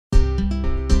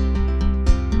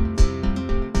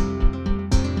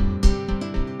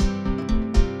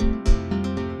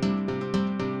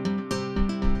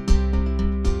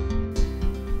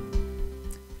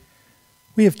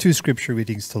We have two scripture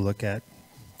readings to look at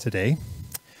today,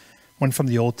 one from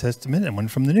the Old Testament and one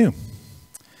from the New.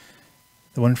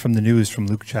 The one from the New is from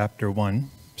Luke chapter 1,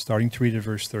 starting to read at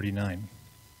verse 39.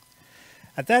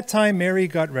 At that time, Mary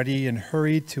got ready and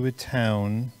hurried to a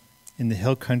town in the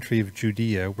hill country of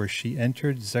Judea, where she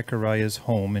entered Zechariah's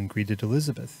home and greeted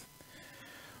Elizabeth.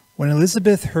 When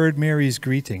Elizabeth heard Mary's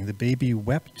greeting, the baby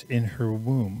wept in her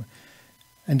womb,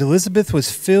 and Elizabeth was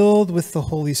filled with the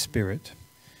Holy Spirit.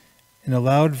 In a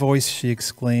loud voice she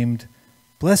exclaimed,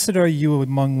 "Blessed are you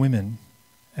among women,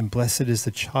 and blessed is the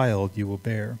child you will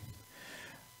bear.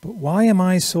 But why am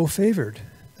I so favored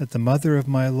that the mother of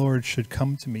my Lord should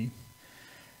come to me?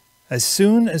 As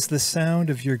soon as the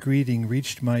sound of your greeting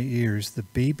reached my ears, the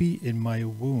baby in my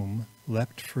womb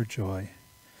leapt for joy.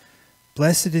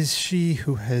 Blessed is she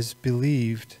who has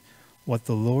believed what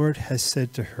the Lord has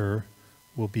said to her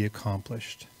will be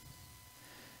accomplished."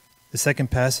 The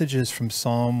second passage is from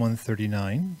Psalm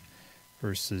 139,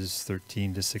 verses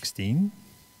 13 to 16.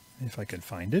 If I can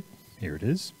find it, here it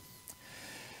is.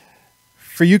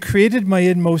 For you created my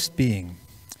inmost being.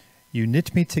 You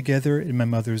knit me together in my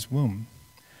mother's womb.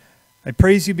 I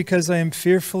praise you because I am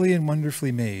fearfully and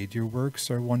wonderfully made. Your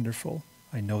works are wonderful.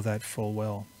 I know that full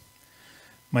well.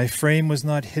 My frame was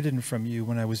not hidden from you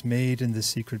when I was made in the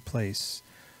secret place.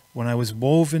 When I was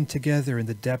woven together in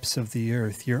the depths of the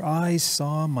earth, your eyes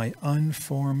saw my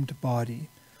unformed body.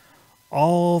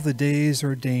 All the days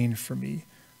ordained for me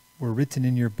were written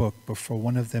in your book before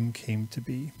one of them came to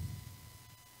be.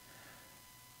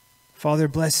 Father,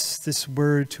 bless this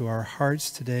word to our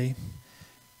hearts today.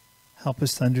 Help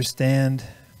us to understand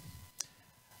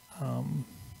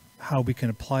how we can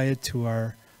apply it to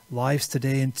our lives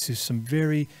today and to some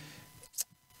very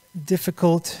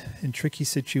difficult and tricky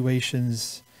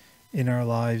situations in our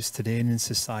lives today and in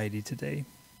society today.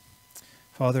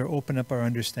 Father, open up our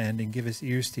understanding. Give us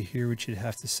ears to hear what you'd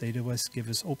have to say to us. Give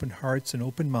us open hearts and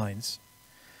open minds.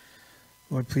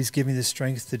 Lord, please give me the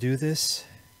strength to do this.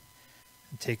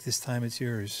 And take this time, it's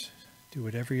yours. Do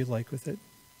whatever you like with it.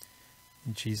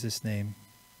 In Jesus' name,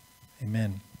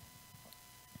 amen.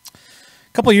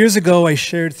 A couple years ago, I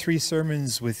shared 3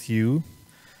 sermons with you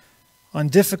on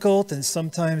difficult and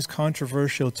sometimes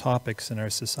controversial topics in our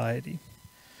society.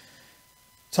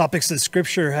 Topics that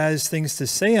Scripture has things to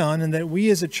say on and that we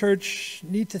as a church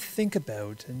need to think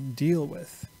about and deal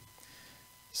with.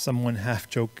 Someone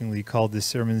half-jokingly called this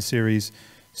sermon series,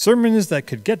 "Sermons that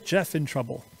could get Jeff in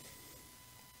trouble."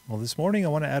 Well, this morning I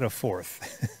want to add a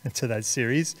 4th to that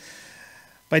series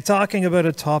by talking about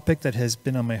a topic that has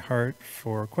been on my heart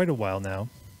for quite a while now.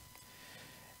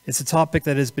 It's a topic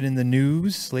that has been in the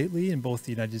news lately in both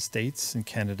the United States and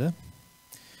Canada.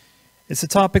 It's a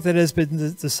topic that has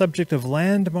been the subject of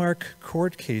landmark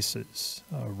court cases,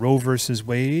 Roe versus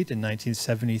Wade in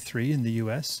 1973 in the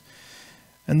U.S.,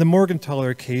 and the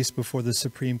Morgentaler case before the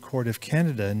Supreme Court of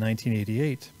Canada in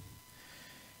 1988.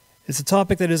 It's a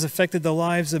topic that has affected the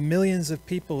lives of millions of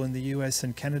people in the U.S.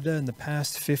 and Canada in the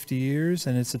past 50 years,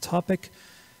 and it's a topic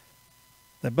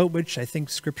about which I think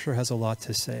Scripture has a lot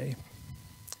to say.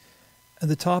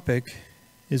 And the topic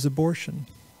is abortion.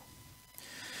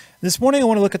 This morning I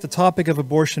want to look at the topic of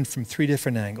abortion from 3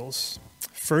 different angles.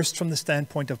 First, from the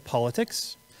standpoint of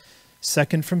politics,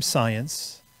 second, from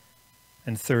science,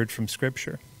 and third, from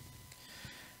Scripture.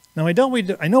 Now, I know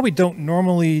we don't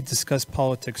normally discuss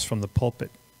politics from the pulpit,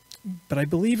 but I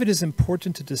believe it is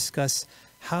important to discuss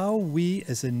how we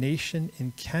as a nation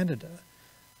in Canada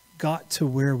got to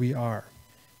where we are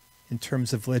in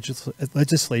terms of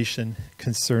legislation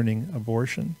concerning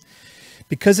abortion.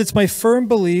 Because it's my firm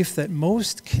belief that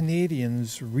most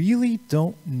Canadians really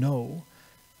don't know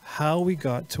how we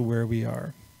got to where we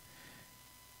are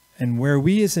and where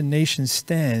we as a nation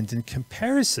stand in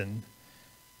comparison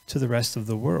to the rest of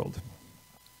the world.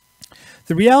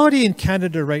 The reality in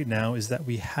Canada right now is that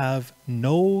we have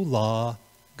no law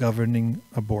governing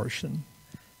abortion.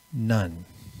 None.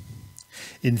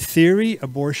 In theory,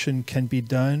 abortion can be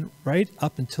done right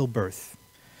up until birth.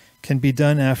 Can be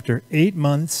done after 8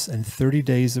 months and 30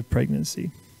 days of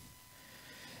pregnancy.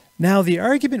 Now, the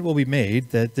argument will be made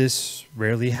that this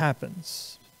rarely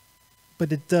happens,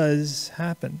 but it does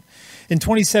happen. In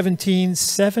 2017,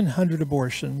 700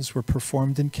 abortions were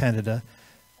performed in Canada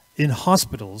in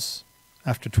hospitals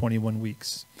after 21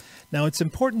 weeks. Now, it's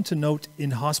important to note in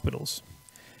hospitals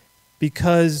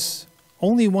because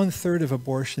only 1/3 of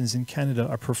abortions in Canada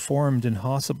are performed in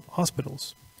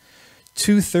hospitals.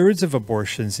 2/3 of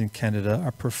abortions in Canada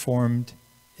are performed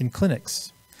in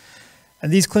clinics.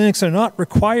 And these clinics are not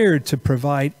required to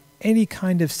provide any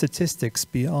kind of statistics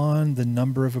beyond the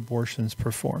number of abortions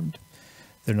performed.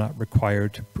 They're not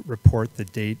required to report the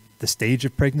date, the stage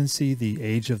of pregnancy, the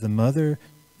age of the mother,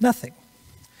 nothing.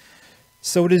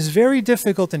 So it is very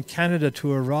difficult in Canada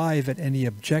to arrive at any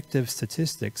objective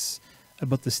statistics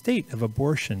about the state of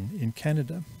abortion in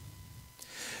Canada.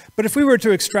 But if we were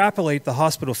to extrapolate the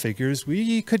hospital figures,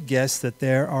 we could guess that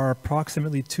there are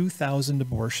approximately 2,000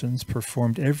 abortions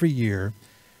performed every year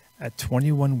at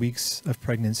 21 weeks of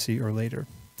pregnancy or later.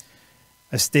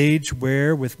 A stage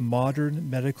where, with modern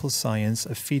medical science,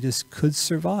 a fetus could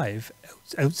survive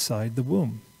outside the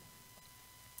womb.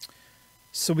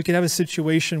 So we could have a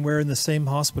situation where in the same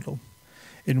hospital,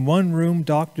 in one room,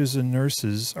 doctors and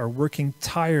nurses are working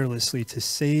tirelessly to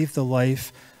save the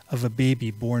life of a baby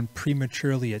born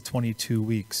prematurely at 22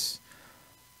 weeks,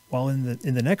 while in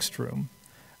the next room,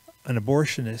 an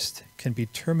abortionist can be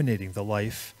terminating the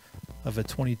life of a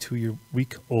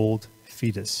 22-week-old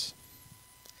fetus.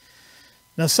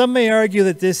 Now, some may argue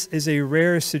that this is a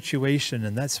rare situation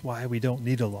and that's why we don't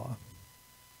need a law.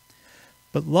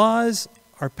 But laws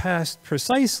are passed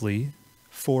precisely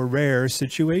for rare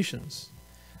situations.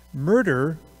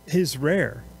 Murder is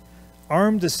rare.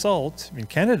 Armed assault, in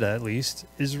Canada at least,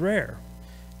 is rare.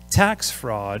 Tax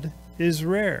fraud is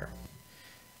rare.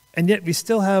 And yet we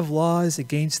still have laws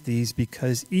against these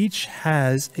because each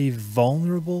has a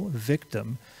vulnerable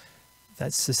victim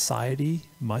that society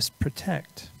must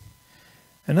protect.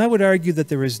 And I would argue that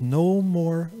there is no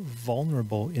more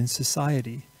vulnerable in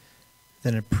society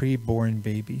than a preborn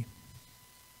baby.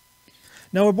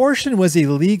 Now, abortion was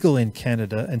illegal in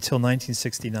Canada until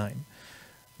 1969,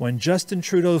 when Justin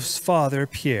Trudeau's father,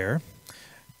 Pierre,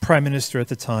 Prime Minister at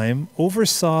the time,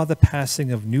 oversaw the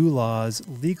passing of new laws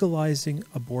legalizing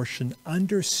abortion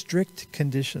under strict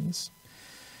conditions.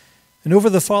 And over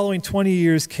the following 20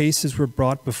 years, cases were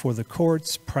brought before the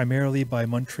courts, primarily by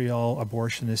Montreal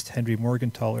abortionist Henry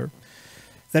Morgentaler,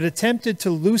 that attempted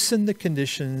to loosen the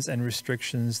conditions and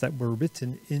restrictions that were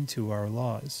written into our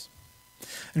laws.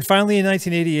 And finally, in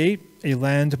 1988, a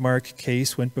landmark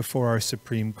case went before our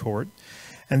Supreme Court,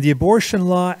 and the abortion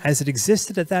law as it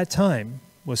existed at that time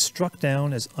was struck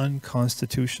down as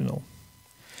unconstitutional.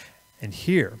 And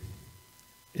here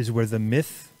is where the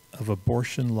myth of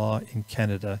abortion law in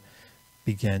Canada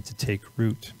began to take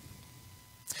root.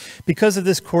 Because of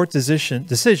this court decision,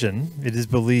 it is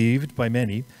believed by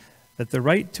many that the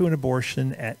right to an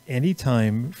abortion at any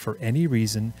time for any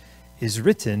reason is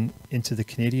written into the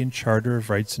Canadian Charter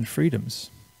of Rights and Freedoms.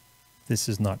 This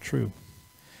is not true.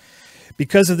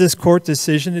 Because of this court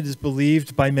decision, it is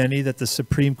believed by many that the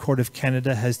Supreme Court of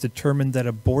Canada has determined that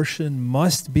abortion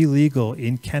must be legal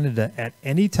in Canada at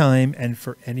any time and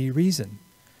for any reason.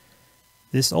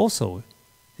 This also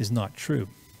is not true.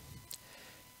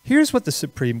 Here's what the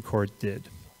Supreme Court did.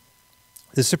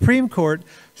 The Supreme Court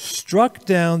struck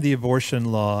down the abortion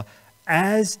law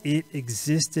as it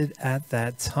existed at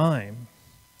that time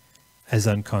as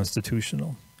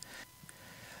unconstitutional.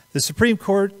 The Supreme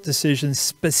Court decision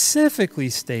specifically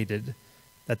stated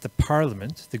that the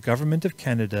Parliament, the Government of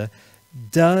Canada,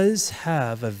 does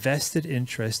have a vested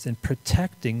interest in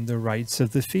protecting the rights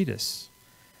of the fetus,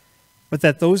 but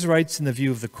that those rights, in the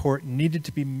view of the court, needed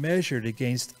to be measured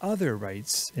against other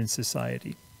rights in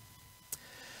society.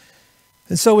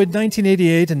 And so in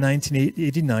 1988 and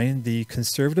 1989, the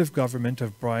Conservative government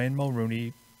of Brian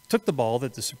Mulroney took the ball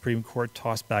that the Supreme Court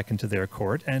tossed back into their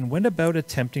court and went about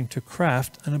attempting to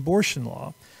craft an abortion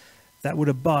law that would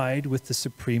abide with the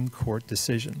Supreme Court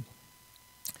decision.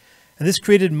 And this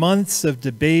created months of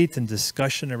debate and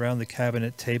discussion around the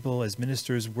cabinet table as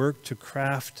ministers worked to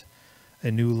craft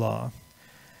a new law.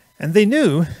 And they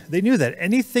knew that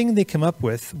anything they came up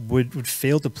with would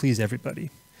fail to please everybody.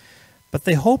 But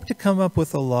they hoped to come up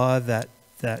with a law that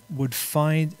would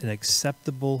find an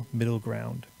acceptable middle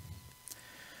ground.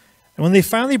 And when they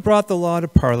finally brought the law to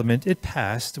Parliament, it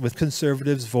passed, with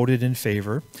Conservatives voted in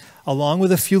favor, along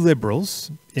with a few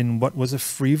Liberals, in what was a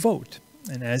free vote.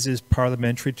 And as is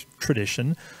parliamentary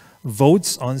tradition,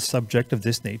 votes on subject of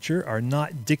this nature are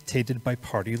not dictated by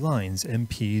party lines.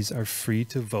 MPs are free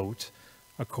to vote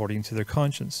according to their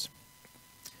conscience.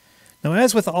 Now,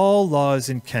 as with all laws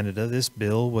in Canada, this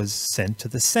bill was sent to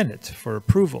the Senate for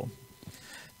approval.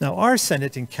 Now, our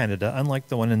Senate in Canada, unlike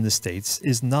the one in the States,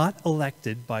 is not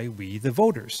elected by we, the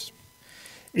voters.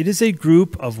 It is a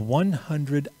group of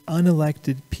 100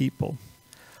 unelected people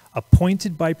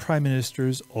appointed by prime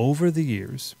ministers over the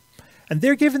years, and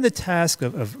they're given the task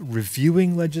of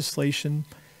reviewing legislation,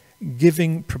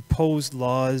 giving proposed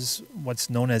laws what's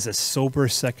known as a sober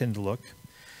second look,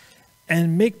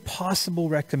 and make possible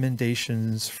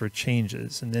recommendations for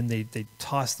changes. And then they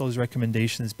toss those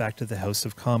recommendations back to the House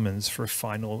of Commons for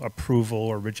final approval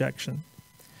or rejection.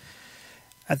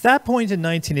 At that point in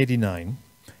 1989,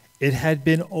 it had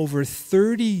been over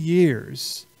 30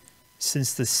 years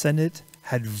since the Senate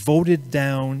had voted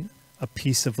down a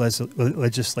piece of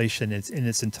legislation in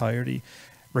its entirety,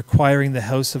 requiring the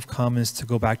House of Commons to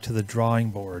go back to the drawing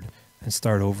board and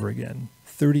start over again.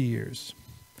 30 years.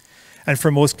 And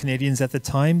for most Canadians at the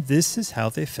time, this is how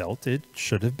they felt it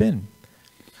should have been.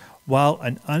 While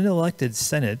an unelected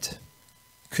Senate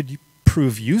could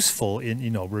prove useful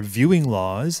in, reviewing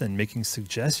laws and making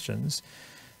suggestions,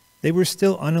 they were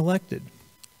still unelected.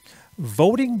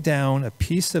 Voting down a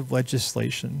piece of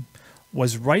legislation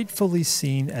was rightfully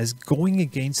seen as going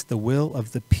against the will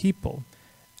of the people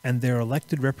and their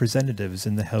elected representatives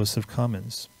in the House of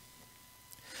Commons.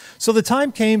 So the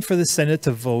time came for the Senate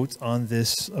to vote on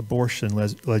this abortion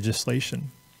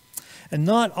legislation. And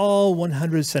not all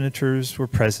 100 senators were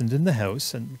present in the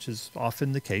House, which is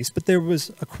often the case, but there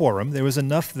was a quorum. There was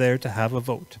enough there to have a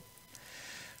vote.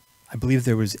 I believe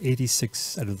there was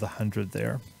 86 out of the 100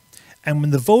 there. And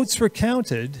when the votes were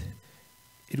counted,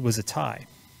 it was a tie.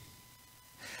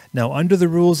 Now, under the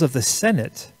rules of the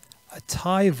Senate, a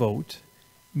tie vote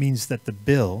means that the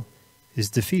bill is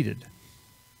defeated.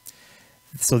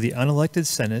 So the unelected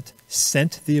Senate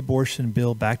sent the abortion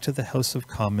bill back to the House of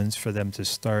Commons for them to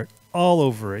start all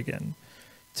over again,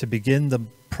 to begin the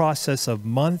process of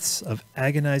months of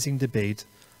agonizing debate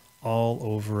all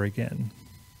over again.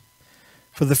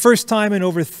 For the first time in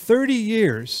over 30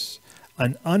 years,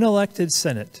 an unelected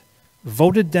Senate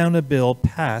voted down a bill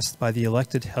passed by the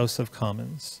elected House of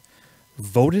Commons,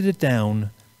 voted it down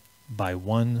by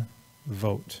one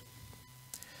vote.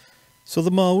 So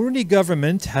the Mulroney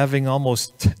government, having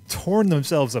almost torn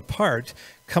themselves apart,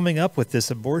 coming up with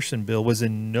this abortion bill, was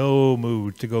in no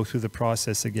mood to go through the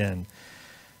process again.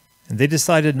 And they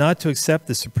decided not to accept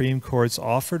the Supreme Court's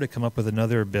offer to come up with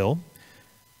another bill.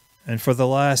 And for the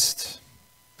last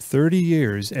 30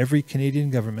 years, every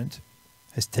Canadian government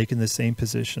has taken the same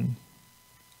position.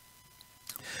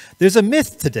 There's a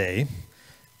myth today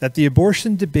that the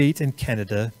abortion debate in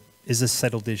Canada is a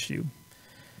settled issue.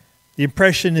 The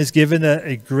impression is given that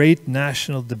a great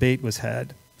national debate was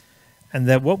had, and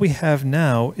that what we have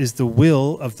now is the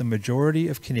will of the majority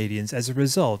of Canadians as a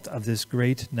result of this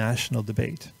great national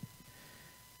debate.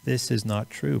 This is not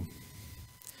true.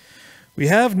 We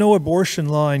have no abortion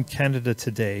law in Canada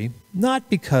today, not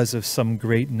because of some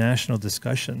great national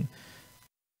discussion,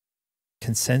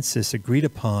 consensus agreed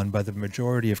upon by the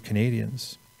majority of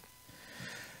Canadians.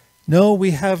 No,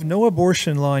 we have no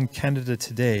abortion law in Canada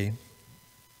today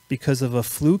because of a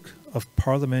fluke of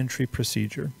parliamentary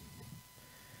procedure.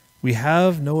 We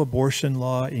have no abortion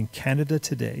law in Canada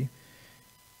today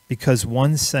because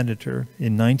one senator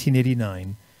in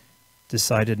 1989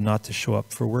 decided not to show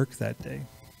up for work that day.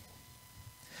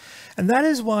 And that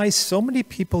is why so many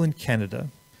people in Canada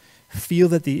feel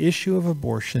that the issue of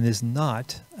abortion is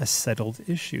not a settled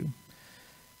issue,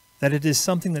 that it is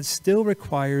something that still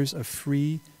requires a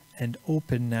free and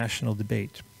open national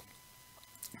debate.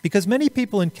 Because many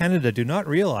people in Canada do not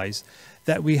realize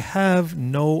that we have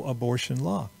no abortion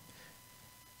law.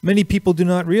 Many people do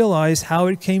not realize how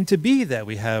it came to be that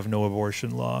we have no abortion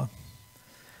law.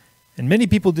 And many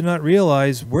people do not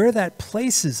realize where that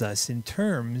places us in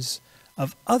terms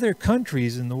of other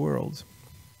countries in the world.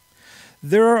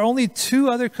 There are only 2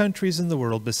 other countries in the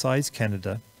world besides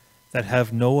Canada that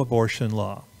have no abortion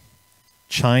law: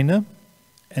 China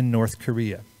and North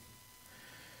Korea.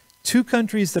 2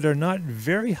 countries that are not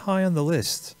very high on the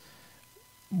list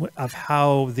of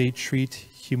how they treat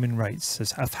human rights,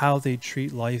 of how they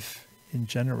treat life in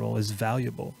general as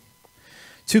valuable.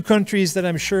 2 countries that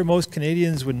I'm sure most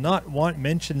Canadians would not want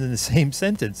mentioned in the same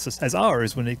sentence as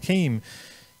ours when it came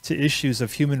to issues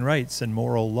of human rights and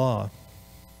moral law.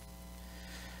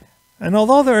 And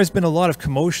although there has been a lot of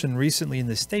commotion recently in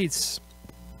the States,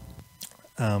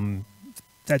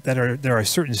 there are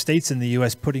certain states in the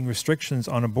U.S. putting restrictions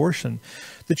on abortion,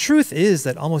 the truth is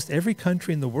that almost every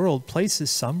country in the world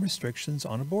places some restrictions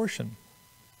on abortion.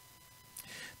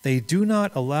 They do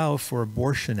not allow for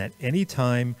abortion at any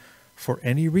time for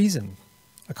any reason,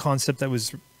 a concept that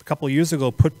was a couple of years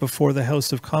ago put before the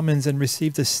House of Commons and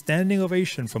received a standing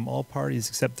ovation from all parties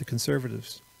except the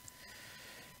Conservatives.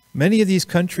 Many of these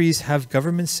countries have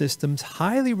government systems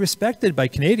highly respected by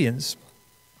Canadians,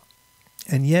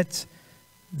 and yet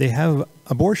they have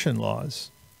abortion laws.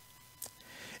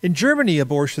 In Germany,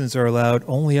 abortions are allowed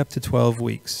only up to 12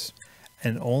 weeks,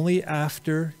 and only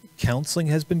after counseling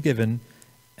has been given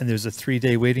and there's a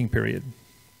 3-day waiting period.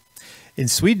 In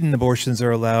Sweden, abortions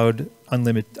are allowed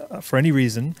unlimited, for any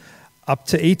reason, up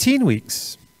to 18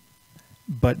 weeks,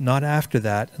 but not after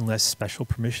that unless special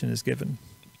permission is given.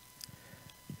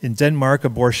 In Denmark,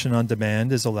 abortion on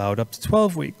demand is allowed up to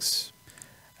 12 weeks.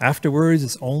 Afterwards,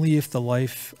 it's only if the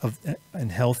life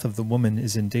and health of the woman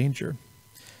is in danger.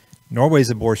 Norway's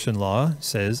abortion law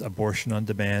says abortion on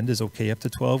demand is okay up to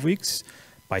 12 weeks,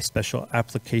 by special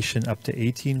application up to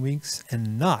 18 weeks,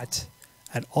 and not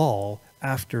at all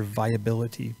after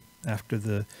viability, after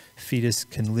the fetus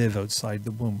can live outside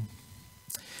the womb.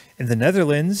 In the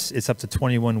Netherlands, it's up to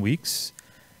 21 weeks,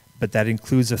 but that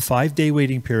includes a 5-day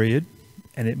waiting period,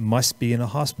 and it must be in a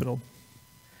hospital.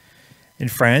 In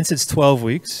France, it's 12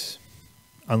 weeks,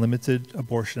 unlimited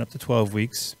abortion up to 12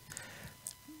 weeks,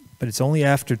 but it's only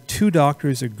after 2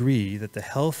 doctors agree that the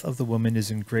health of the woman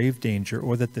is in grave danger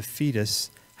or that the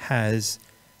fetus has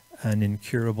an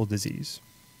incurable disease.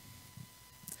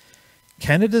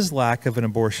 Canada's lack of an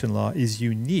abortion law is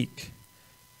unique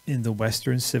in the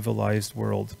Western civilized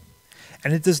world,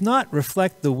 and it does not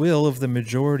reflect the will of the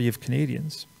majority of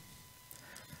Canadians.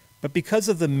 But because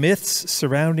of the myths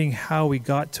surrounding how we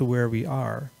got to where we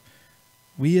are,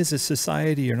 we as a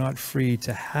society are not free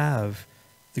to have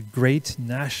the great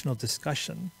national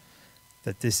discussion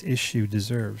that this issue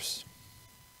deserves.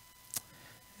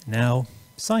 Now,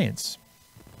 science.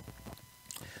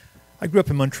 I grew up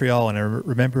in Montreal, and I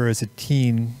remember as a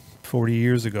teen 40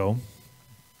 years ago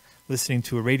listening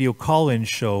to a radio call-in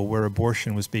show where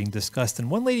abortion was being discussed, and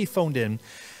one lady phoned in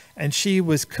and she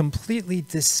was completely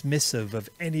dismissive of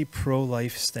any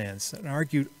pro-life stance and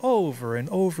argued over and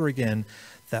over again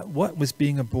that what was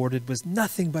being aborted was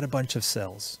nothing but a bunch of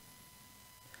cells.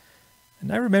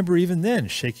 And I remember even then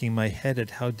shaking my head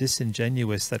at how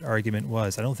disingenuous that argument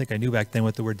was. I don't think I knew back then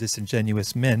what the word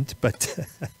disingenuous meant, but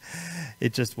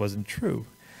it just wasn't true.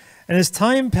 And as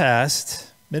time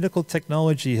passed, medical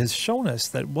technology has shown us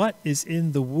that what is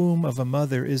in the womb of a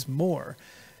mother is more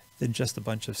than just a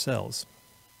bunch of cells.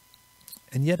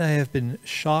 And yet I have been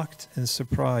shocked and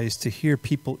surprised to hear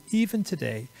people even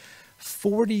today,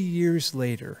 40 years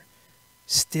later,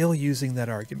 still using that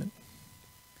argument.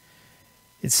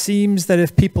 It seems that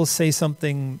if people say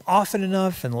something often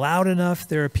enough and loud enough,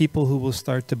 there are people who will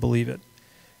start to believe it,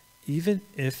 even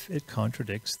if it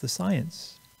contradicts the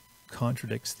science,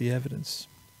 contradicts the evidence.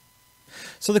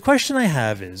 So the question I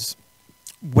have is,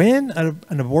 when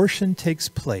an abortion takes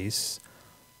place,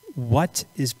 what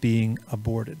is being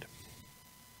aborted?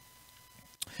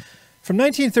 From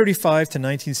 1935 to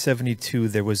 1972,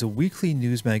 there was a weekly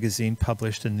news magazine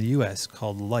published in the US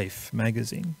called Life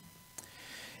magazine.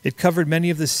 It covered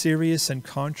many of the serious and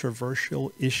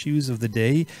controversial issues of the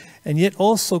day, and yet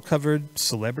also covered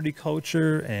celebrity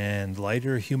culture and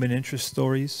lighter human interest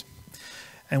stories.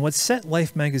 And what set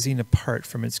Life magazine apart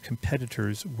from its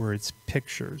competitors were its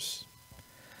pictures.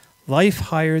 Life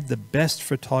hired the best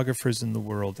photographers in the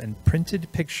world and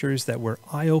printed pictures that were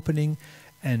eye-opening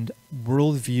and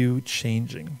worldview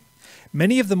changing.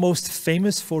 Many of the most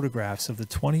famous photographs of the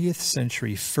 20th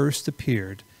century first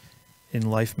appeared in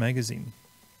Life magazine.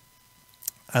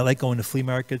 I like going to flea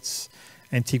markets,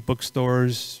 antique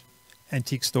bookstores,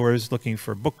 antique stores looking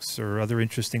for books or other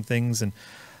interesting things, and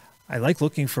I like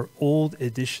looking for old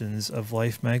editions of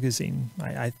Life magazine.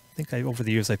 I think over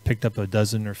the years I picked up a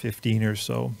dozen or 15 or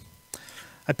so.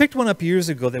 I picked one up years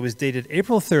ago that was dated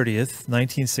April 30th,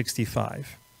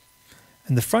 1965.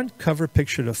 And the front cover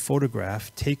pictured a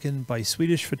photograph taken by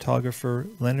Swedish photographer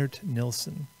Lennart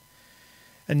Nilsson.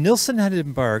 And Nilsson had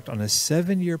embarked on a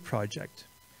 7-year project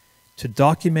to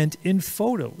document in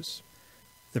photos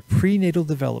the prenatal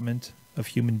development of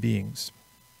human beings.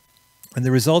 And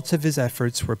the results of his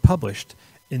efforts were published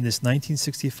in this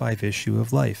 1965 issue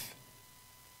of Life.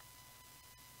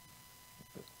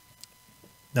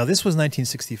 Now, this was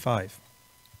 1965.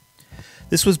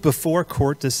 This was before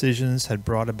court decisions had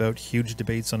brought about huge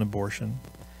debates on abortion.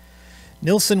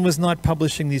 Nilsson was not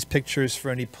publishing these pictures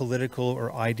for any political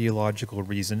or ideological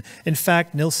reason. In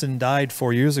fact, Nilsson died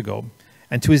 4 years ago,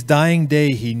 and to his dying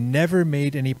day, he never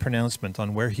made any pronouncement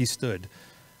on where he stood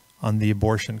on the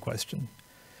abortion question.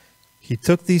 He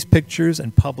took these pictures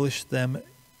and published them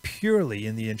purely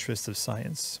in the interest of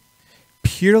science,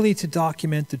 purely to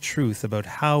document the truth about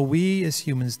how we as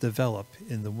humans develop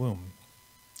in the womb.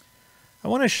 I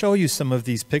want to show you some of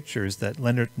these pictures that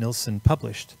Lennart Nilsson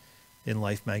published in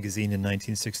Life magazine in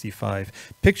 1965.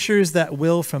 Pictures that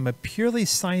will, from a purely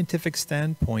scientific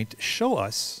standpoint, show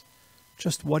us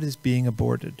just what is being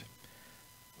aborted,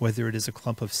 whether it is a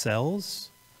clump of cells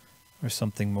or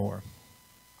something more.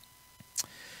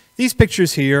 These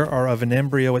pictures here are of an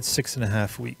embryo at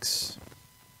 6.5 weeks.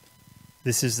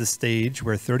 This is the stage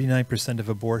where 39% of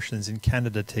abortions in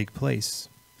Canada take place.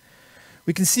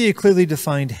 We can see a clearly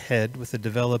defined head with a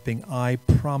developing eye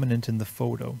prominent in the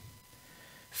photo.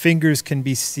 Fingers can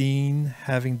be seen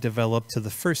having developed to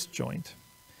the first joint.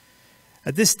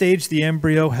 At this stage, the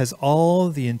embryo has all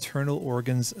the internal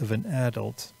organs of an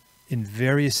adult in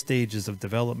various stages of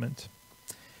development.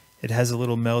 It has a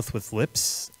little mouth with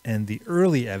lips and the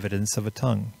early evidence of a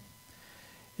tongue.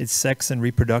 Its sex and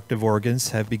reproductive organs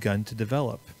have begun to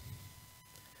develop.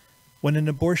 When an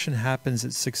abortion happens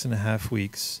at 6.5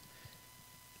 weeks,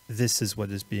 this is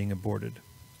what is being aborted.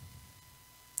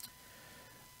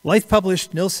 Life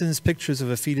published Nilsson's pictures of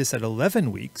a fetus at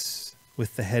 11 weeks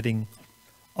with the heading,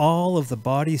 "All of the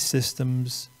body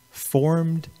systems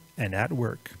formed and at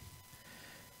work."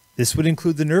 This would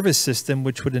include the nervous system,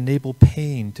 which would enable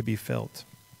pain to be felt.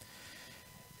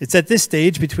 It's at this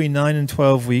stage, between 9 and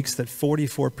 12 weeks, that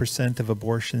 44% of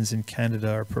abortions in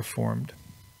Canada are performed.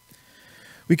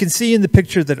 We can see in the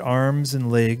picture that arms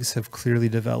and legs have clearly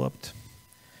developed.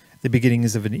 The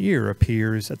beginnings of an ear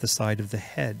appears at the side of the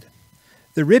head.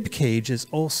 The rib cage is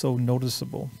also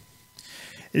noticeable.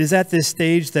 It is at this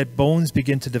stage that bones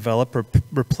begin to develop,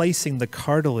 replacing the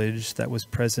cartilage that was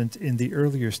present in the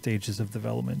earlier stages of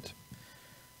development.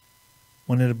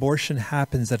 When an abortion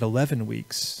happens at 11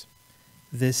 weeks,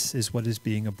 this is what is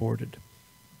being aborted.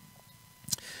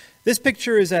 This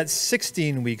picture is at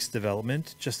 16 weeks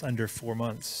development, just under 4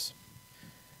 months.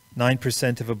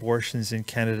 9% of abortions in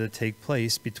Canada take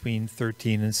place between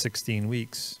 13 and 16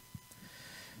 weeks.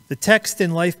 The text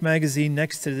in Life magazine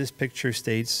next to this picture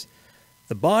states,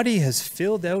 "The body has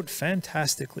filled out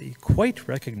fantastically, quite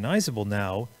recognizable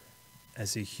now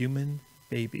as a human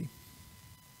baby."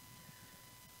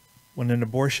 When an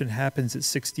abortion happens at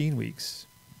 16 weeks,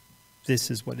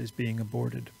 this is what is being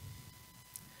aborted.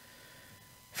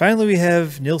 Finally, we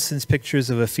have Nilsson's pictures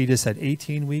of a fetus at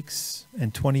 18 weeks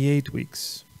and 28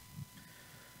 weeks.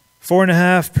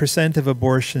 4.5% of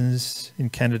abortions in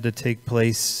Canada take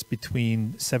place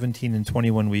between 17 and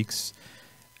 21 weeks,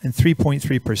 and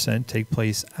 3.3% take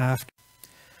place after.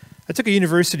 I took a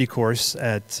university course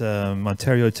at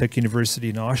Ontario Tech University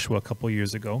in Oshawa a couple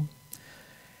years ago.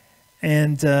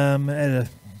 And at a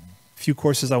few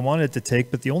courses I wanted to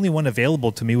take, but the only one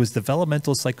available to me was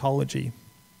developmental psychology,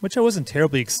 which I wasn't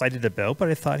terribly excited about, but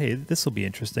I thought, hey, this will be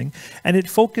interesting. And it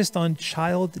focused on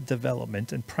child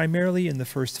development, and primarily in the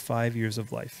first 5 years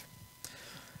of life.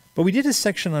 But we did a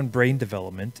section on brain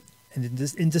development, and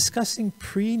in discussing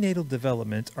prenatal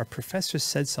development, our professor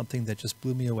said something that just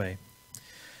blew me away.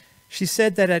 She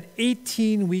said that at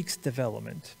 18 weeks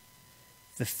development,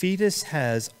 the fetus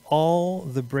has all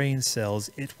the brain cells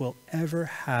it will ever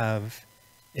have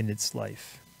in its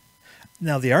life.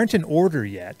 Now, they aren't in order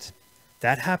yet.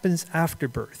 That happens after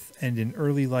birth and in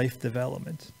early life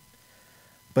development.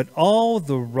 But all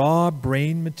the raw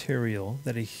brain material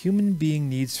that a human being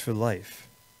needs for life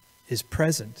is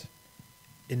present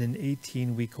in an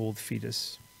 18-week-old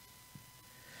fetus.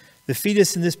 The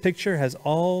fetus in this picture has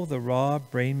all the raw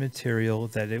brain material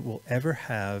that it will ever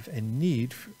have and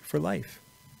need for life.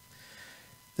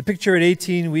 The picture at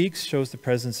 18 weeks shows the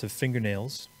presence of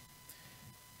fingernails.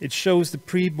 It shows the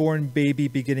preborn baby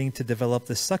beginning to develop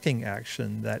the sucking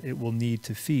action that it will need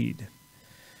to feed.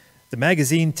 The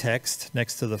magazine text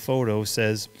next to the photo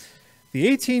says, "The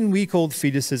 18-week-old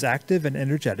fetus is active and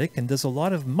energetic and does a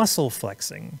lot of muscle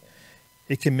flexing.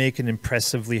 It can make an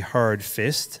impressively hard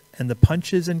fist, and the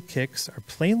punches and kicks are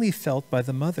plainly felt by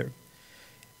the mother.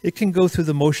 It can go through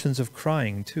the motions of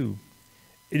crying, too.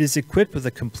 It is equipped with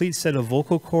a complete set of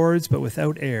vocal cords, but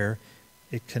without air,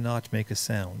 it cannot make a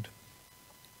sound."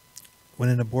 When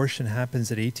an abortion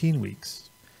happens at 18 weeks,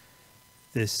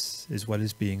 this is what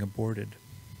is being aborted.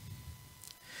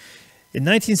 In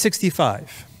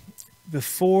 1965,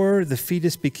 before the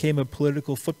fetus became a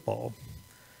political football,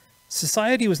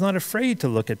 society was not afraid to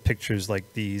look at pictures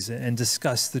like these and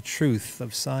discuss the truth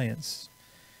of science.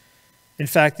 In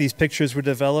fact, these pictures were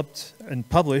developed and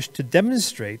published to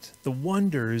demonstrate the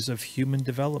wonders of human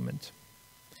development.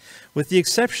 With the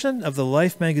exception of the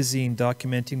Life magazine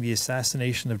documenting the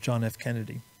assassination of John F.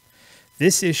 Kennedy,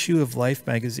 this issue of Life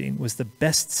magazine was the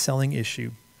best-selling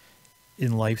issue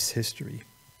in Life's history.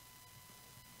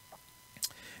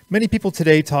 Many people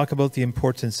today talk about the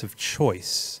importance of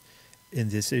choice in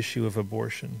this issue of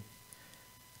abortion,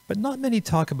 but not many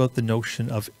talk about the notion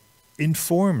of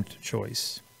informed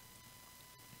choice.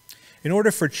 In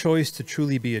order for choice to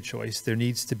truly be a choice, there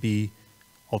needs to be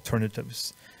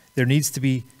alternatives. There needs to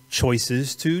be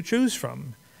choices to choose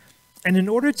from. And in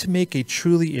order to make a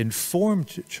truly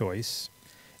informed choice,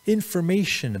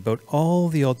 information about all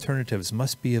the alternatives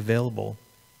must be available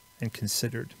and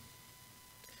considered.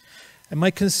 And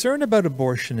my concern about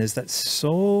abortion is that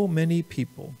so many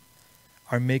people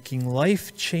are making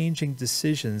life-changing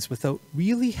decisions without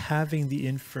really having the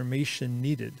information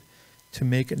needed to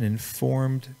make an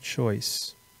informed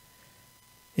choice.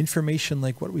 Information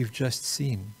like what we've just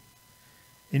seen.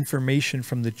 Information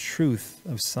from the truth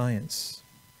of science.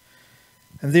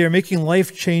 And they are making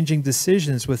life-changing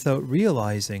decisions without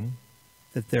realizing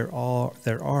that there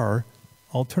are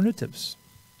alternatives.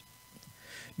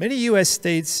 Many U.S.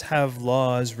 states have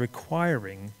laws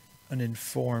requiring an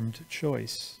informed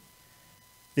choice.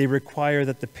 They require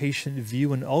that the patient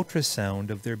view an ultrasound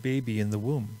of their baby in the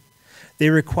womb. They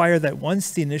require that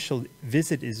once the initial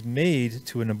visit is made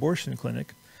to an abortion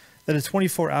clinic, that a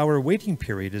 24-hour waiting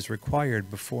period is required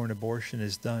before an abortion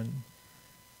is done.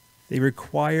 They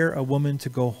require a woman to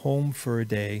go home for a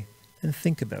day and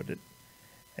think about it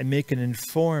and make an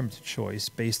informed choice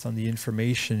based on the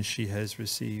information she has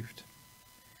received.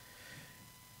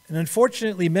 And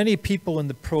unfortunately, many people in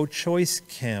the pro-choice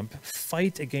camp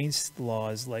fight against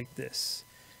laws like this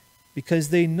because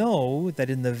they know that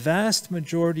in the vast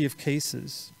majority of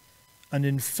cases, an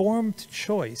informed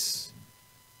choice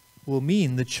will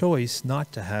mean the choice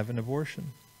not to have an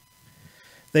abortion.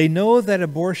 They know that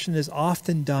abortion is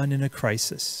often done in a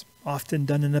crisis, often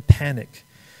done in a panic,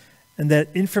 and that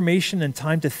information and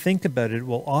time to think about it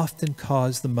will often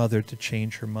cause the mother to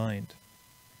change her mind.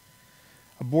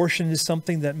 Abortion is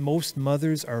something that most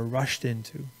mothers are rushed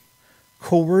into,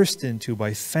 coerced into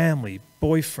by family,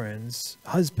 boyfriends,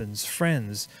 husbands,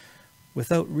 friends,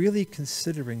 without really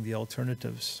considering the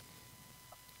alternatives.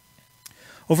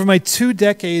 Over my 2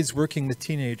 decades working with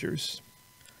teenagers,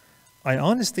 I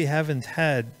honestly haven't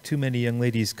had too many young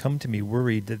ladies come to me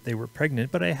worried that they were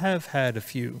pregnant, but I have had a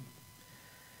few.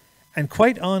 And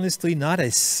quite honestly, not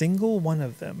a single one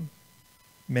of them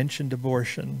mentioned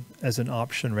abortion as an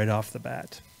option right off the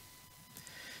bat.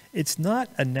 It's not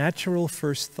a natural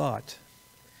first thought.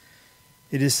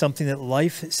 It is something that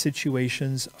life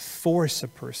situations force a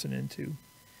person into.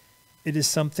 It is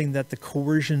something that the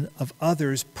coercion of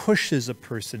others pushes a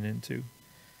person into.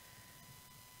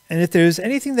 And if there's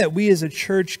anything that we as a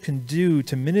church can do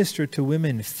to minister to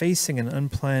women facing an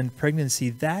unplanned pregnancy,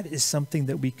 that is something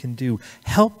that we can do.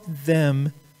 Help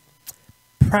them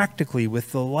practically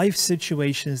with the life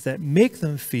situations that make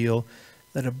them feel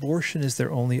that abortion is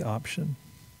their only option.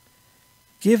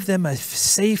 Give them a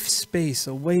safe space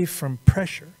away from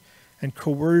pressure and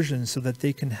coercion so that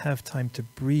they can have time to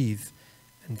breathe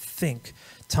and think,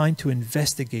 time to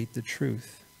investigate the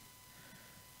truth.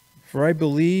 For I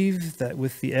believe that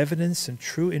with the evidence and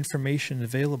true information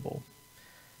available,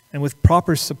 and with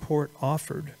proper support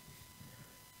offered,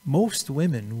 most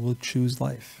women will choose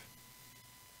life.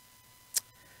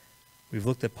 We've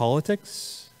looked at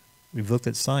politics, we've looked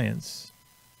at science,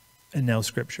 and now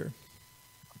Scripture.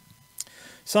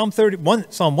 Psalm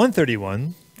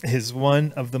 131 is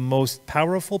one of the most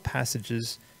powerful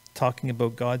passages talking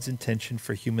about God's intention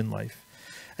for human life,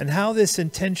 and how this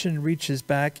intention reaches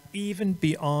back even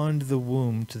beyond the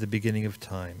womb to the beginning of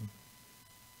time.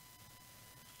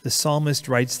 The psalmist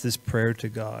writes this prayer to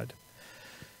God.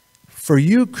 For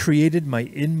you created my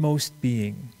inmost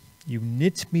being. You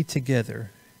knit me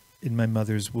together in my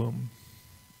mother's womb.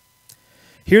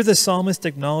 Here the psalmist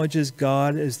acknowledges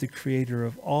God as the creator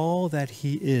of all that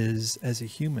he is as a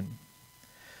human.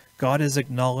 God is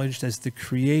acknowledged as the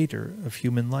creator of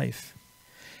human life.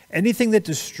 Anything that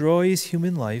destroys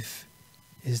human life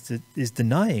is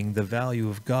denying the value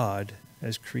of God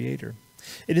as creator.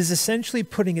 It is essentially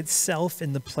putting itself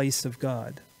in the place of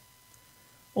God.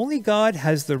 Only God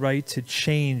has the right to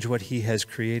change what he has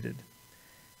created.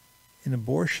 In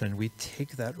abortion, we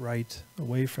take that right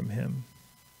away from him.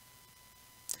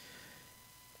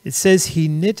 It says he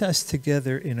knit us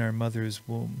together in our mother's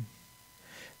womb.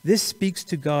 This speaks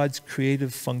to God's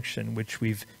creative function, which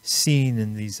we've seen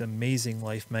in these amazing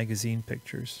Life magazine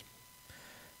pictures.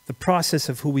 The process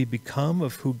of who we become,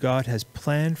 of who God has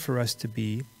planned for us to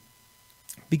be,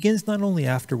 begins not only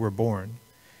after we're born.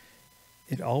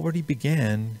 It already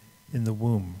began in the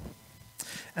womb.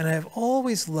 And I have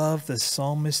always loved the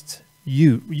psalmist's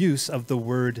use of the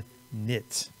word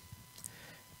knit.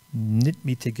 Knit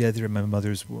me together in my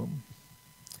mother's womb.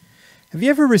 Have you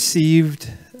ever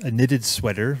received a knitted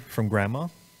sweater from Grandma?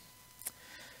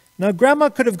 Now, Grandma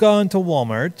could have gone to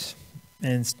Walmart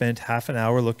and spent half an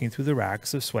hour looking through the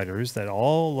racks of sweaters that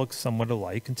all look somewhat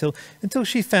alike until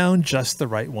she found just the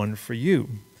right one for you.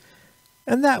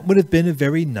 And that would have been a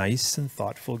very nice and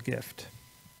thoughtful gift.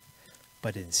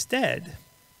 But instead,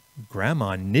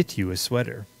 Grandma knit you a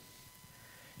sweater.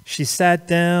 She sat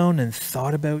down and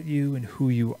thought about you and who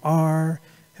you are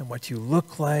and what you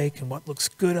look like and what looks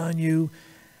good on you,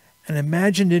 and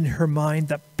imagined in her mind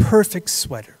the perfect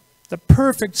sweater, the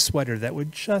perfect sweater that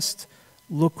would just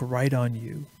look right on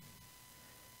you.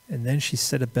 And then she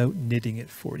set about knitting it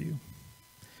for you.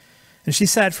 And she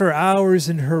sat for hours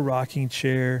in her rocking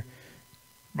chair,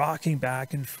 rocking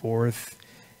back and forth,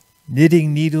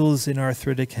 knitting needles in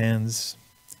arthritic hands.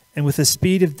 And with a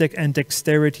speed and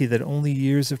dexterity that only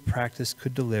years of practice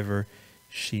could deliver,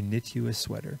 she knit you a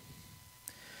sweater.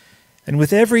 And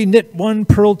with every knit one,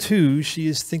 purl two, she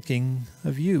is thinking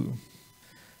of you,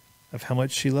 of how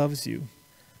much she loves you,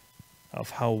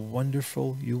 of how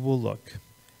wonderful you will look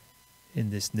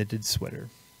in this knitted sweater.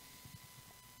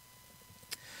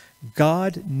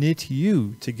 God knit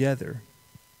you together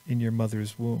in your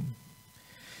mother's womb.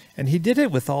 And he did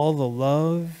it with all the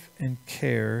love and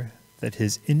care that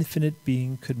his infinite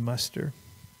being could muster.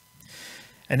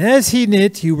 And as he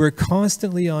knit, you were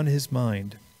constantly on his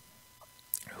mind.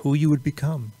 Who you would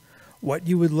become, what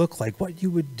you would look like, what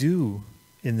you would do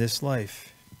in this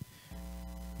life.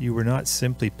 You were not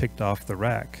simply picked off the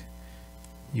rack.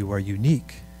 You are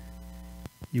unique.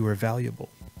 You are valuable.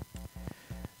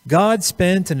 God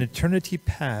spent an eternity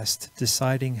past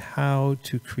deciding how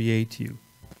to create you.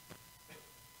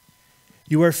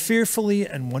 You are fearfully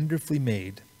and wonderfully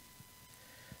made.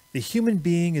 The human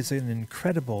being is an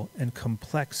incredible and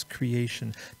complex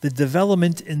creation. The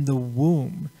development in the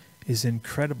womb is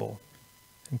incredible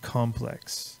and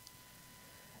complex.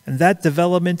 And that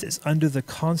development is under the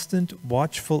constant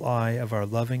watchful eye of our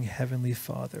loving Heavenly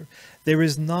Father. There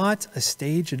is not a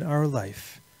stage in our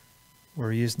life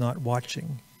where he is not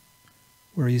watching,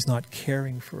 where he is not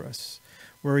caring for us,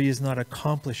 where he is not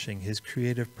accomplishing his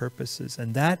creative purposes.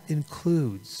 And that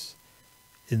includes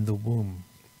in the womb.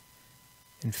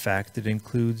 In fact, it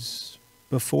includes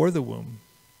before the womb.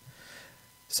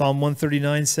 Psalm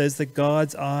 139 says that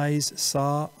God's eyes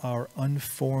saw our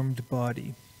unformed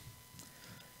body.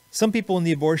 Some people in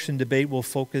the abortion debate will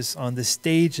focus on the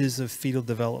stages of fetal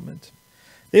development.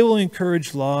 They will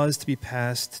encourage laws to be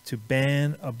passed to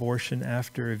ban abortion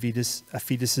after a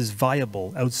fetus is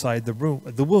viable outside the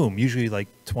womb, usually like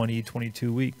 20,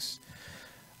 22 weeks.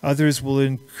 Others will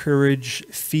encourage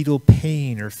fetal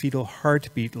pain or fetal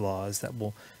heartbeat laws that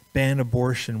will ban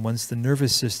abortion once the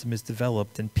nervous system is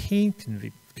developed and pain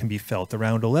can be felt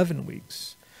around 11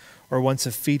 weeks, or once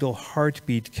a fetal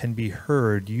heartbeat can be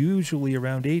heard, usually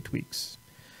around 8 weeks.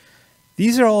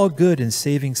 These are all good in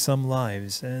saving some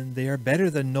lives, and they are better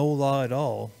than no law at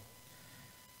all.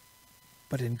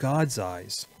 But in God's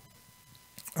eyes,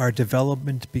 our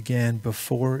development began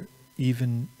before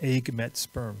even egg met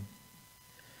sperm.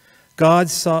 God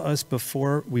saw us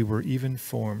before we were even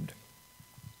formed.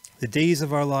 The days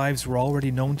of our lives were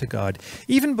already known to God,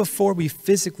 even before we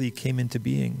physically came into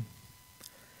being.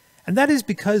 And that is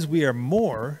because we are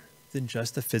more than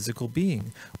just a physical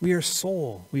being. We are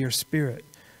soul, we are spirit.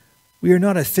 We are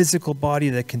not a physical body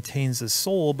that contains a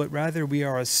soul, but rather we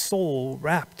are a soul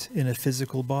wrapped in a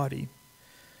physical body.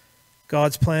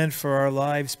 God's plan for our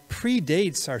lives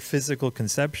predates our physical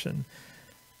conception.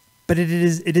 But it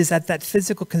is at that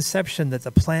physical conception that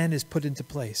the plan is put into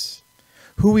place.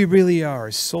 Who we really are,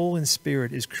 soul and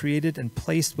spirit, is created and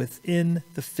placed within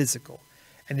the physical.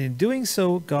 And in doing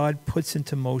so, God puts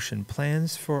into motion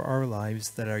plans for our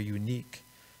lives that are unique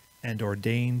and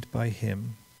ordained by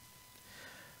him.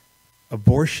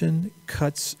 Abortion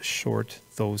cuts short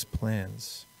those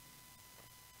plans.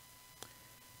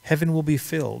 Heaven will be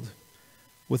filled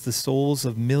with the souls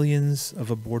of millions of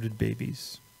aborted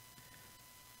babies.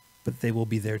 But they will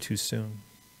be there too soon.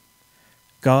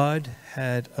 God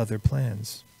had other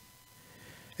plans.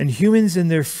 And humans in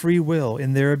their free will,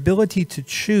 in their ability to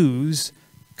choose,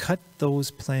 cut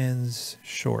those plans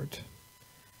short.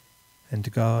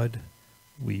 And God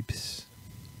weeps.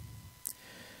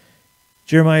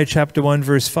 Jeremiah chapter 1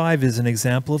 verse 5 is an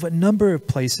example of a number of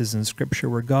places in Scripture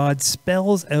where God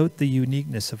spells out the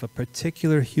uniqueness of a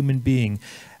particular human being.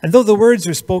 And though the words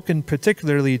are spoken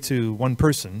particularly to one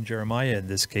person, Jeremiah in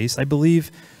this case, I believe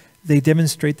they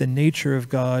demonstrate the nature of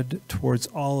God towards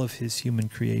all of his human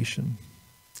creation.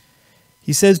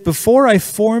 He says, "Before I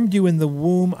formed you in the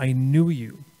womb, I knew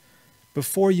you.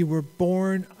 Before you were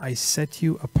born, I set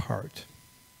you apart."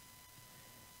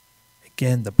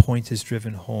 Again, the point is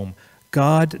driven home.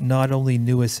 God not only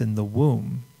knew us in the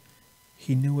womb,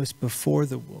 he knew us before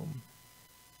the womb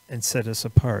and set us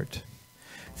apart.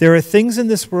 There are things in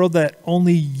this world that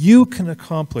only you can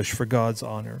accomplish for God's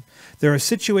honor. There are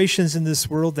situations in this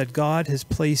world that God has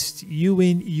placed you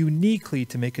in uniquely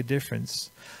to make a difference.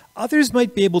 Others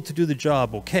might be able to do the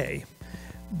job okay,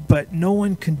 but no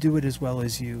one can do it as well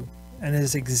as you and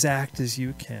as exact as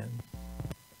you can.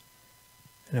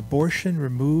 An abortion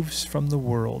removes from the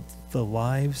world the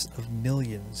lives of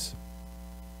millions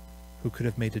who could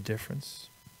have made a difference.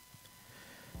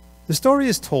 The story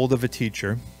is told of a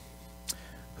teacher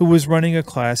who was running a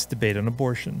class debate on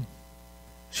abortion.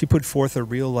 She put forth a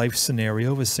real-life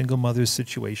scenario of a single mother's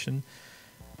situation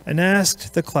and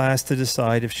asked the class to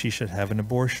decide if she should have an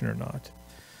abortion or not.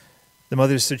 The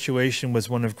mother's situation was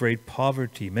one of great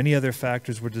poverty. Many other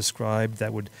factors were described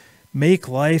that would make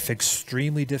life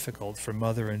extremely difficult for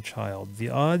mother and child. The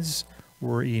odds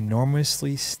were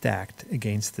enormously stacked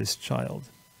against this child.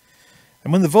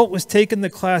 And when the vote was taken,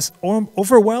 the class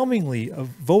overwhelmingly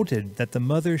voted that the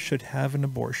mother should have an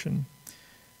abortion.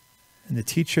 And the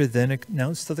teacher then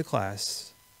announced to the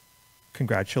class,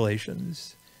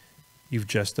 "Congratulations, you've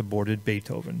just aborted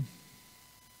Beethoven."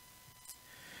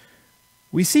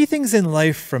 We see things in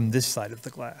life from this side of the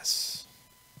glass,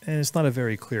 and it's not a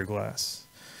very clear glass.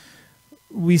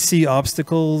 We see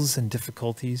obstacles and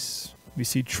difficulties. We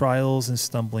see trials and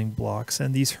stumbling blocks,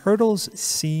 and these hurdles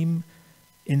seem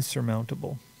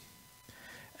insurmountable.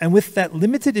 And with that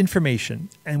limited information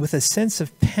and with a sense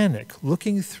of panic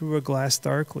looking through a glass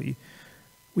darkly,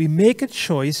 we make a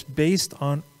choice based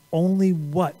on only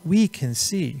what we can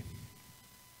see.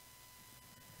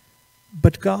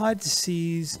 But God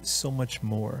sees so much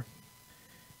more.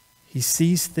 He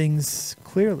sees things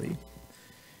clearly.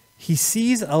 He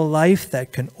sees a life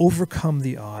that can overcome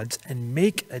the odds and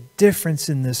make a difference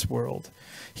in this world.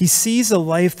 He sees a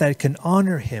life that can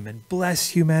honor him and bless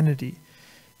humanity.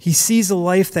 He sees a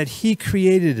life that he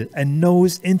created and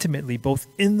knows intimately, both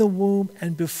in the womb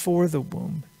and before the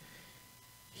womb.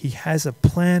 He has a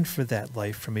plan for that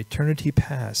life from eternity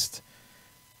past,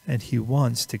 and he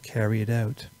wants to carry it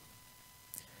out.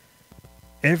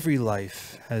 Every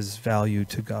life has value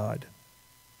to God,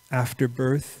 after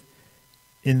birth,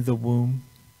 in the womb,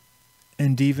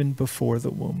 and even before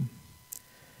the womb.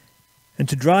 And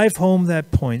to drive home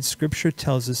that point, Scripture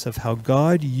tells us of how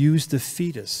God used a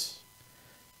fetus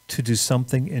to do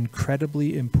something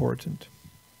incredibly important.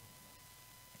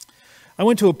 I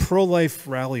went to a pro-life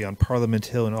rally on Parliament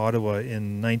Hill in Ottawa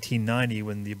in 1990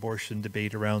 when the abortion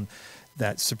debate around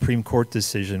that Supreme Court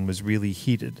decision was really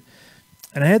heated.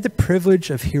 And I had the privilege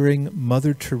of hearing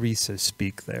Mother Teresa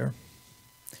speak there.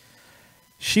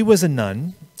 She was a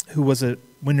nun who was a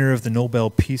winner of the Nobel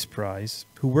Peace Prize,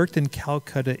 who worked in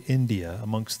Calcutta, India,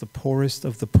 amongst the poorest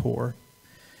of the poor.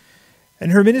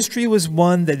 And her ministry was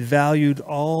one that valued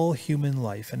all human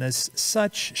life, and as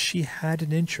such, she had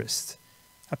an interest,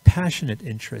 a passionate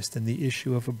interest in the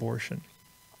issue of abortion.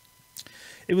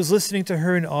 It was listening to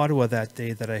her in Ottawa that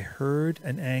day that I heard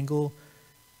an angle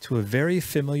to a very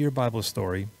familiar Bible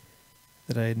story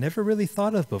that I had never really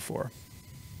thought of before.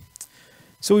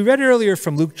 So we read earlier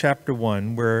from Luke chapter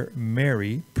 1, where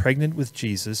Mary, pregnant with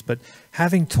Jesus, but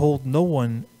having told no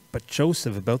one but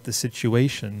Joseph about the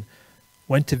situation,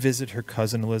 went to visit her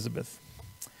cousin Elizabeth.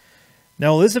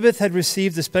 Now Elizabeth had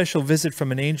received a special visit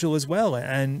from an angel as well,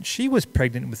 and she was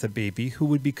pregnant with a baby who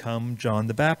would become John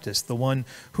the Baptist, the one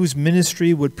whose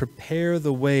ministry would prepare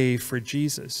the way for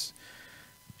Jesus.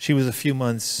 She was a few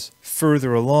months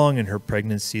further along in her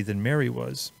pregnancy than Mary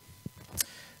was.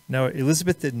 Now,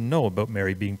 Elizabeth didn't know about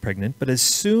Mary being pregnant, but as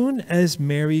soon as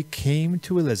Mary came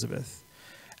to Elizabeth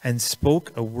and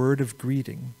spoke a word of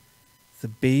greeting, the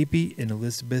baby in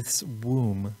Elizabeth's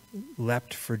womb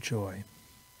leapt for joy.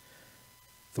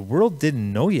 The world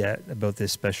didn't know yet about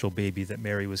this special baby that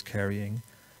Mary was carrying,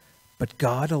 but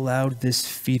God allowed this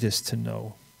fetus to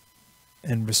know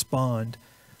and respond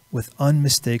with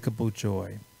unmistakable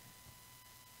joy.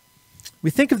 We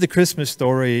think of the Christmas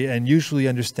story and usually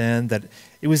understand that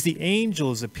it was the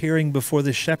angels appearing before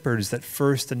the shepherds that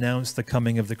first announced the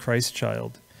coming of the Christ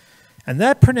child. And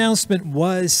that pronouncement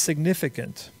was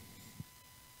significant.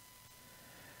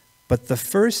 But the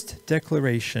first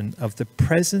declaration of the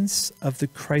presence of the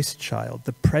Christ child,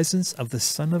 the presence of the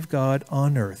Son of God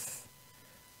on earth,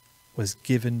 was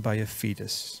given by a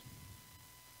fetus.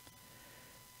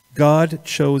 God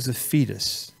chose a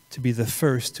fetus to be the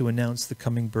first to announce the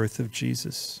coming birth of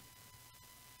Jesus.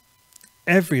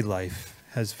 Every life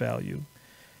has value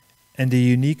and a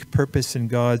unique purpose in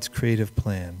God's creative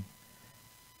plan,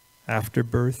 after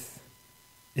birth,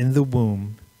 in the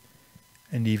womb,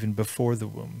 and even before the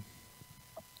womb.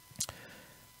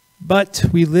 But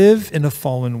we live in a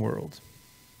fallen world.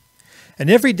 And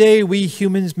every day we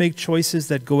humans make choices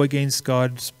that go against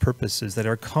God's purposes, that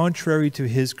are contrary to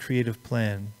his creative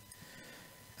plan.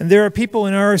 And there are people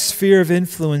in our sphere of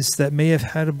influence that may have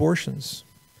had abortions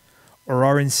or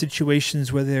are in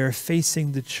situations where they are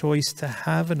facing the choice to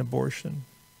have an abortion.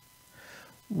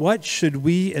 What should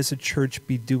we as a church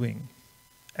be doing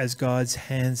as God's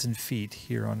hands and feet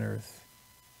here on earth?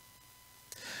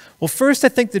 Well, first, I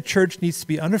think the church needs to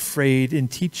be unafraid in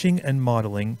teaching and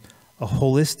modeling a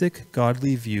holistic,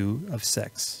 godly view of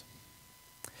sex.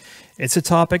 It's a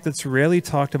topic that's rarely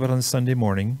talked about on Sunday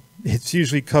morning. It's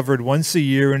usually covered once a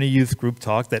year in a youth group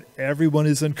talk that everyone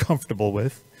is uncomfortable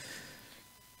with.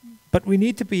 But we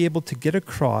need to be able to get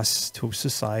across to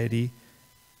society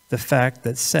the fact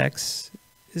that sex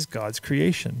is God's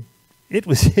creation. It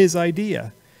was his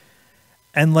idea.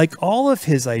 And like all of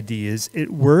his ideas, it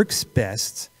works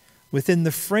best within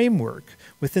the framework,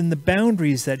 within the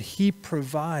boundaries that he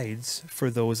provides for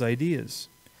those ideas.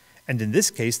 And in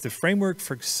this case, the framework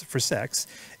for sex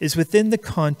is within the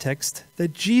context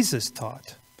that Jesus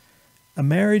taught. A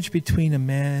marriage between a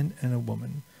man and a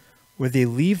woman, where they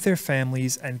leave their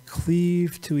families and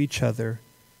cleave to each other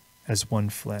as one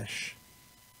flesh.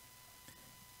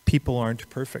 People aren't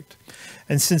perfect.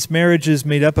 And since marriage is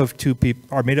made up of two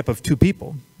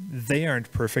people, they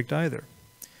aren't perfect either.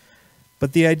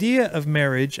 But the idea of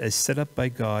marriage as set up by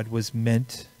God was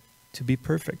meant to be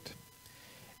perfect.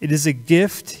 It is a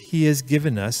gift he has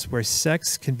given us where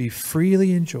sex can be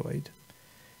freely enjoyed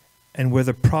and where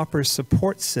the proper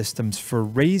support systems for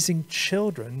raising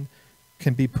children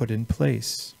can be put in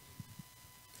place.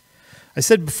 I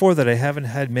said before that I haven't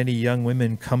had many young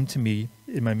women come to me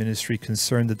in my ministry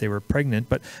concerned that they were pregnant,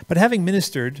 but having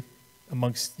ministered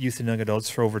amongst youth and young adults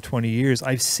for over 20 years,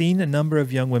 I've seen a number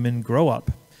of young women grow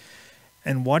up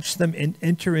and watch them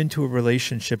enter into a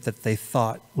relationship that they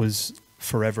thought was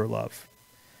forever love,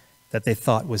 that they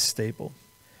thought was stable,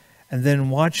 and then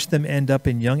watch them end up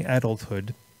in young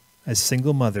adulthood as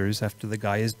single mothers after the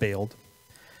guy is bailed,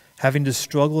 having to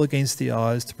struggle against the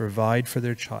odds to provide for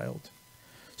their child,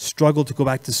 struggle to go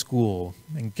back to school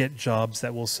and get jobs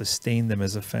that will sustain them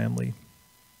as a family.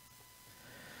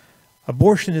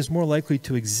 Abortion is more likely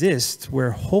to exist where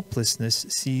hopelessness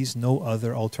sees no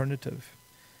other alternative.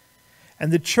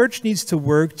 And the church needs to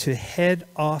work to head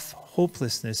off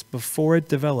hopelessness before it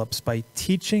develops by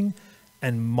teaching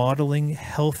and modeling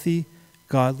healthy,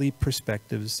 godly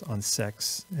perspectives on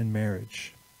sex and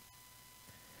marriage.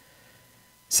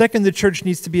 Second, the church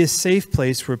needs to be a safe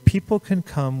place where people can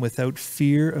come without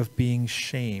fear of being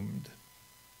shamed.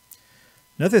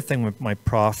 Another thing my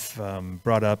prof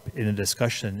brought up in a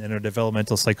discussion in our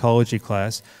developmental psychology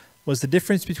class was the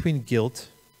difference between guilt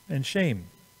and shame,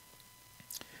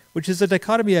 which is a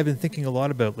dichotomy I've been thinking a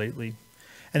lot about lately.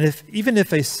 And even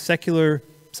if a secular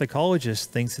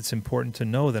psychologist thinks it's important to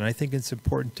know, then I think it's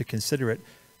important to consider it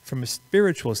from a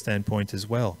spiritual standpoint as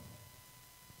well.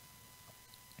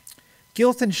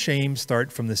 Guilt and shame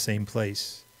start from the same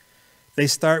place. They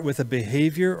start with a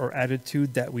behavior or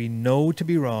attitude that we know to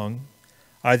be wrong,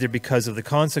 either because of the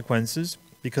consequences,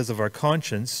 because of our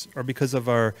conscience, or because of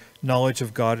our knowledge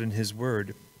of God and his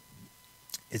word.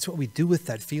 It's what we do with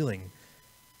that feeling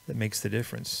that makes the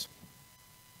difference.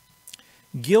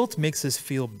 Guilt makes us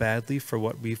feel badly for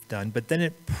what we've done, but then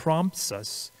it prompts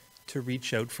us to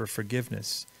reach out for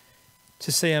forgiveness,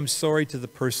 to say, I'm sorry to the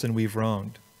person we've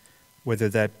wronged, whether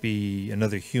that be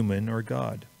another human or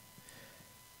God.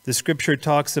 The scripture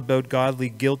talks about godly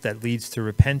guilt that leads to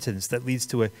repentance, that leads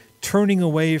to a turning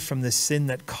away from the sin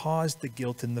that caused the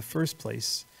guilt in the first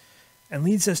place, and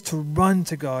leads us to run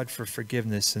to God for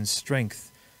forgiveness and strength,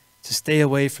 to stay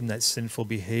away from that sinful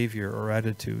behavior or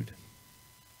attitude.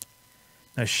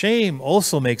 Now, shame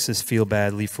also makes us feel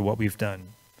badly for what we've done,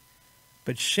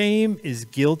 but shame is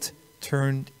guilt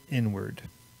turned inward.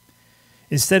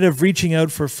 Instead of reaching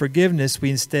out for forgiveness, we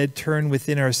instead turn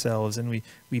within ourselves and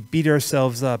we beat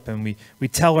ourselves up and we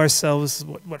tell ourselves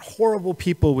what horrible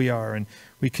people we are, and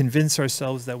we convince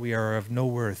ourselves that we are of no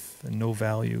worth and no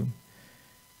value.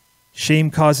 Shame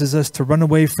causes us to run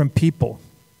away from people,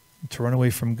 to run away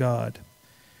from God.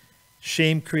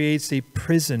 Shame creates a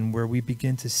prison where we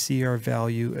begin to see our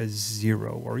value as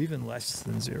zero or even less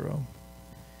than zero.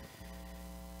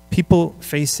 People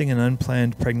facing an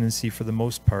unplanned pregnancy, for the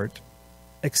most part,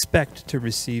 expect to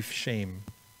receive shame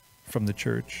from the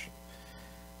church.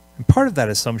 And part of that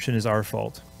assumption is our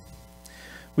fault.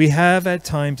 We have at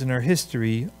times in our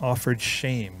history offered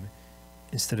shame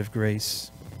instead of grace.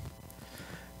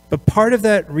 But part of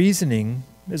that reasoning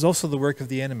is also the work of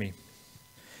the enemy,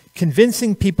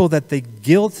 convincing people that the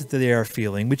guilt that they are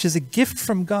feeling, which is a gift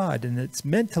from God and it's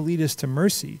meant to lead us to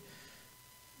mercy,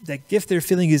 that gift they're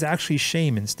feeling is actually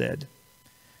shame instead,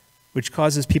 which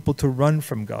causes people to run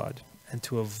from God and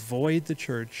to avoid the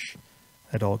church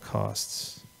at all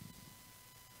costs.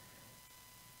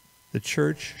 The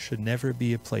church should never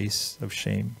be a place of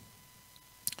shame.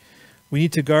 We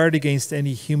need to guard against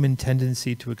any human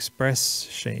tendency to express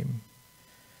shame.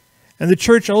 And the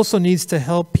church also needs to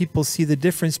help people see the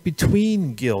difference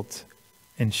between guilt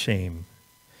and shame.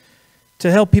 to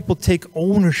help people take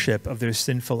ownership of their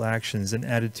sinful actions and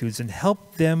attitudes and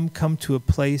help them come to a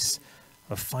place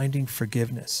of finding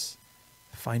forgiveness,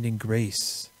 finding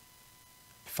grace,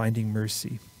 finding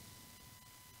mercy.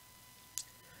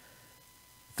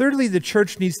 Thirdly, the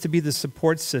church needs to be the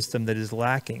support system that is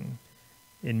lacking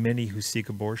in many who seek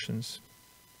abortions.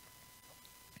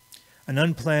 An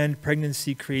unplanned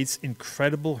pregnancy creates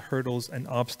incredible hurdles and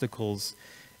obstacles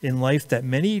in life that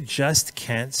many just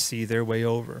can't see their way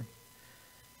over.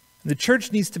 The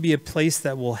church needs to be a place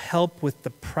that will help with the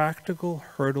practical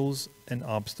hurdles and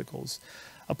obstacles,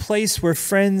 a place where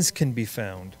friends can be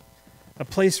found, a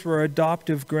place where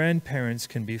adoptive grandparents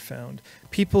can be found,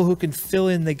 people who can fill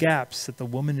in the gaps that the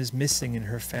woman is missing in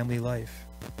her family life,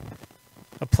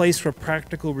 a place where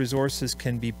practical resources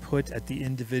can be put at the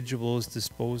individual's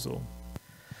disposal,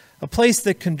 a place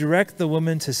that can direct the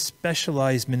woman to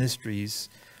specialized ministries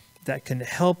that can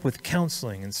help with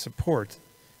counseling and support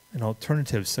and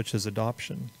alternatives such as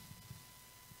adoption.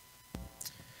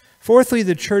 Fourthly,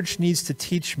 the church needs to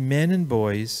teach men and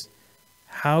boys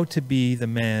how to be the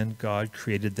man God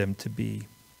created them to be.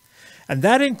 And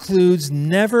that includes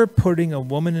never putting a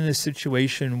woman in a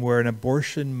situation where an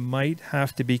abortion might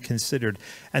have to be considered,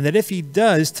 and that if he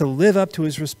does, to live up to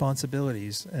his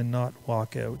responsibilities and not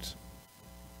walk out.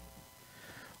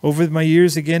 Over my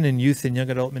years again in youth and young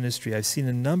adult ministry, I've seen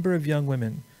a number of young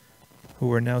women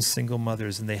who are now single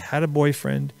mothers, and they had a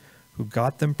boyfriend who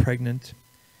got them pregnant.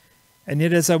 And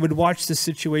yet as I would watch the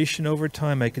situation over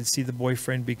time, I could see the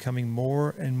boyfriend becoming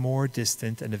more and more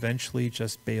distant and eventually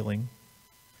just bailing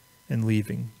and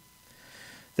leaving.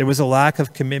 There was a lack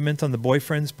of commitment on the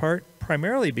boyfriend's part,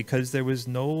 primarily because there was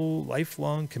no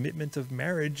lifelong commitment of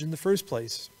marriage in the first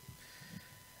place.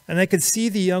 And I could see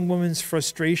the young woman's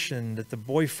frustration that the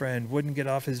boyfriend wouldn't get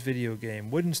off his video game,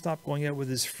 wouldn't stop going out with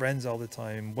his friends all the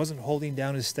time, wasn't holding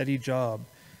down his steady job.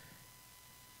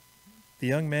 The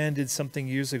young man did something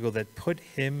years ago that put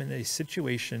him in a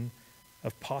situation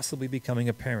of possibly becoming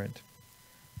a parent.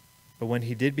 But when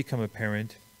he did become a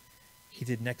parent, he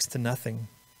did next to nothing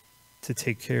to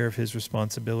take care of his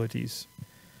responsibilities.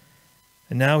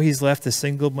 And now he's left a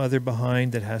single mother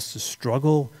behind that has to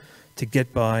struggle to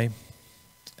get by.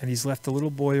 And he's left a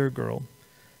little boy or girl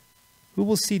who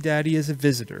will see daddy as a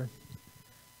visitor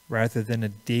rather than a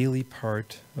daily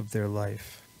part of their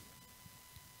life.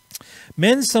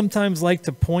 Men sometimes like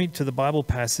to point to the Bible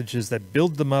passages that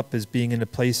build them up as being in a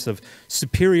place of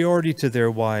superiority to their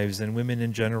wives and women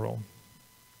in general.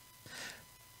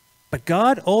 But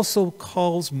God also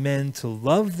calls men to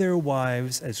love their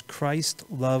wives as Christ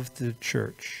loved the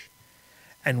church.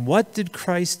 And what did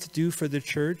Christ do for the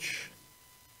church?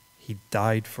 He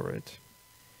died for it.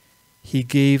 He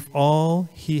gave all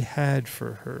he had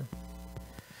for her.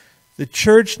 The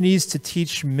church needs to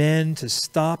teach men to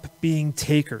stop being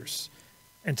takers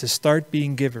and to start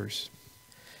being givers,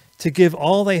 to give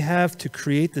all they have to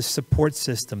create the support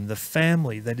system, the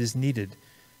family that is needed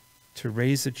to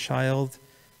raise a child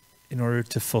in order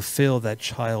to fulfill that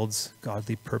child's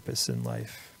godly purpose in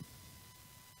life.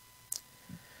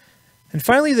 And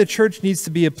finally, the church needs to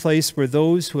be a place where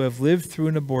those who have lived through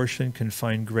an abortion can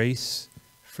find grace,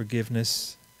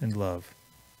 forgiveness, and love.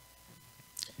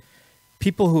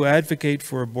 People who advocate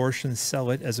for abortion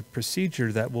sell it as a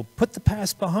procedure that will put the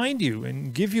past behind you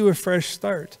and give you a fresh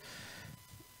start.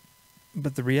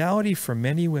 But the reality for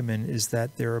many women is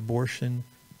that their abortion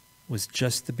was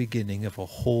just the beginning of a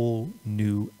whole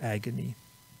new agony,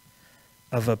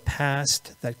 of a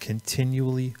past that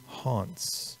continually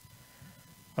haunts,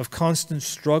 of constant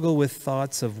struggle with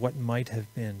thoughts of what might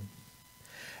have been.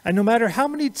 And no matter how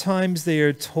many times they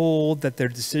are told that their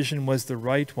decision was the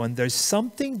right one, there's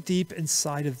something deep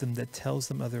inside of them that tells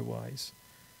them otherwise.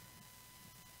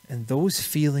 And those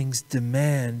feelings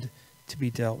demand to be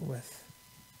dealt with.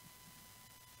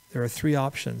 There are three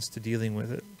options to dealing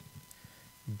with it.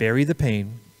 Bury the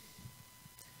pain,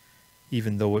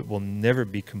 even though it will never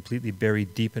be completely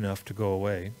buried deep enough to go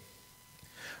away.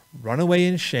 Run away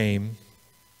in shame.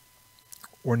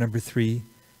 Or number three,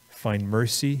 find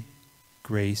mercy,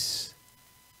 grace,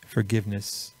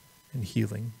 forgiveness, and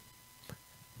healing.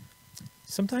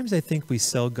 Sometimes I think we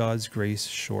sell God's grace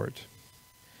short.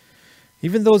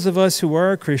 Even those of us who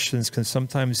are Christians can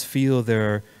sometimes feel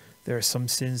there are some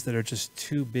sins that are just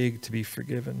too big to be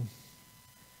forgiven.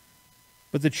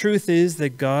 But the truth is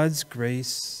that God's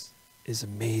grace is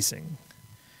amazing.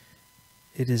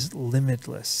 It is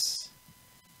limitless.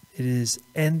 It is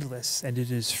endless, and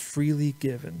it is freely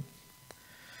given.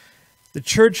 The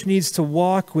church needs to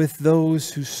walk with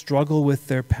those who struggle with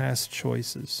their past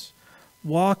choices.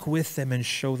 Walk with them and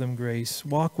show them grace.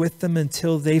 Walk with them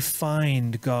until they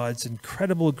find God's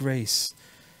incredible grace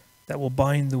that will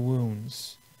bind the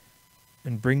wounds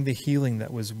and bring the healing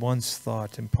that was once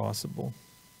thought impossible.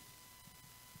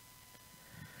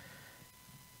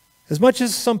 As much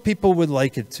as some people would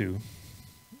like it to,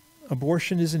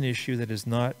 abortion is an issue that is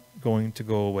not going to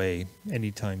go away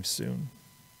anytime soon.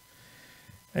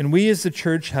 And we as the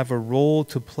church have a role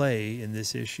to play in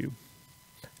this issue.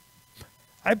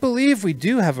 I believe we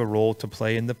do have a role to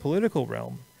play in the political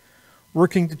realm,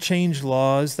 working to change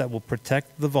laws that will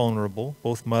protect the vulnerable,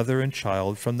 both mother and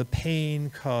child, from the pain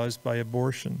caused by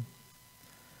abortion.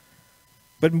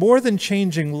 But more than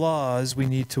changing laws, we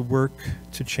need to work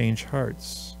to change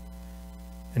hearts.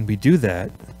 And we do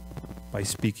that by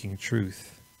speaking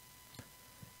truth.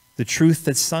 The truth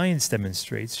that science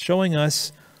demonstrates, showing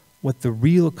us what the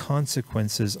real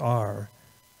consequences are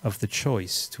of the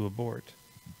choice to abort.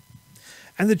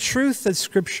 And the truth that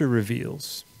Scripture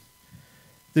reveals,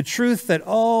 the truth that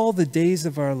all the days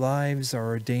of our lives are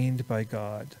ordained by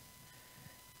God,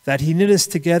 that He knit us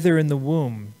together in the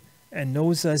womb and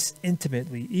knows us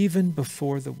intimately even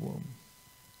before the womb,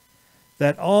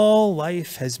 that all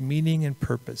life has meaning and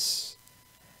purpose,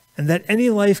 and that any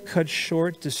life cut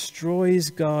short destroys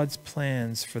God's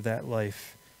plans for that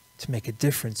life to make a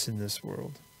difference in this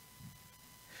world.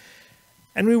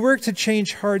 And we work to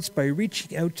change hearts by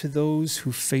reaching out to those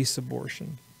who face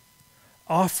abortion,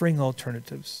 offering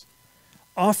alternatives,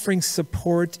 offering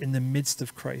support in the midst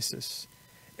of crisis,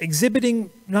 exhibiting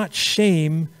not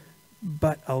shame,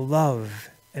 but a love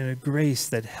and a grace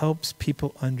that helps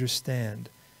people understand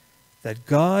that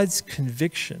God's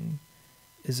conviction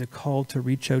is a call to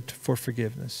reach out for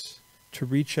forgiveness, to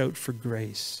reach out for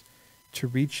grace, to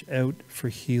reach out for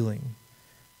healing,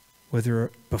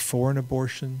 whether before an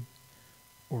abortion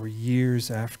or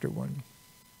years after one.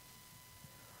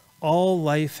 All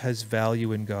life has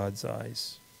value in God's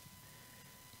eyes.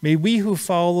 May we who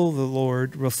follow the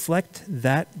Lord reflect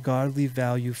that godly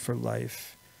value for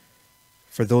life,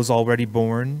 for those already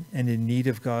born and in need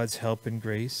of God's help and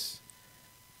grace,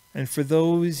 and for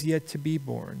those yet to be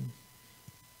born,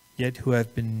 yet who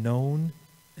have been known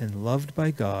and loved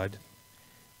by God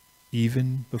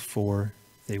even before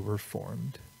they were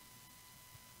formed.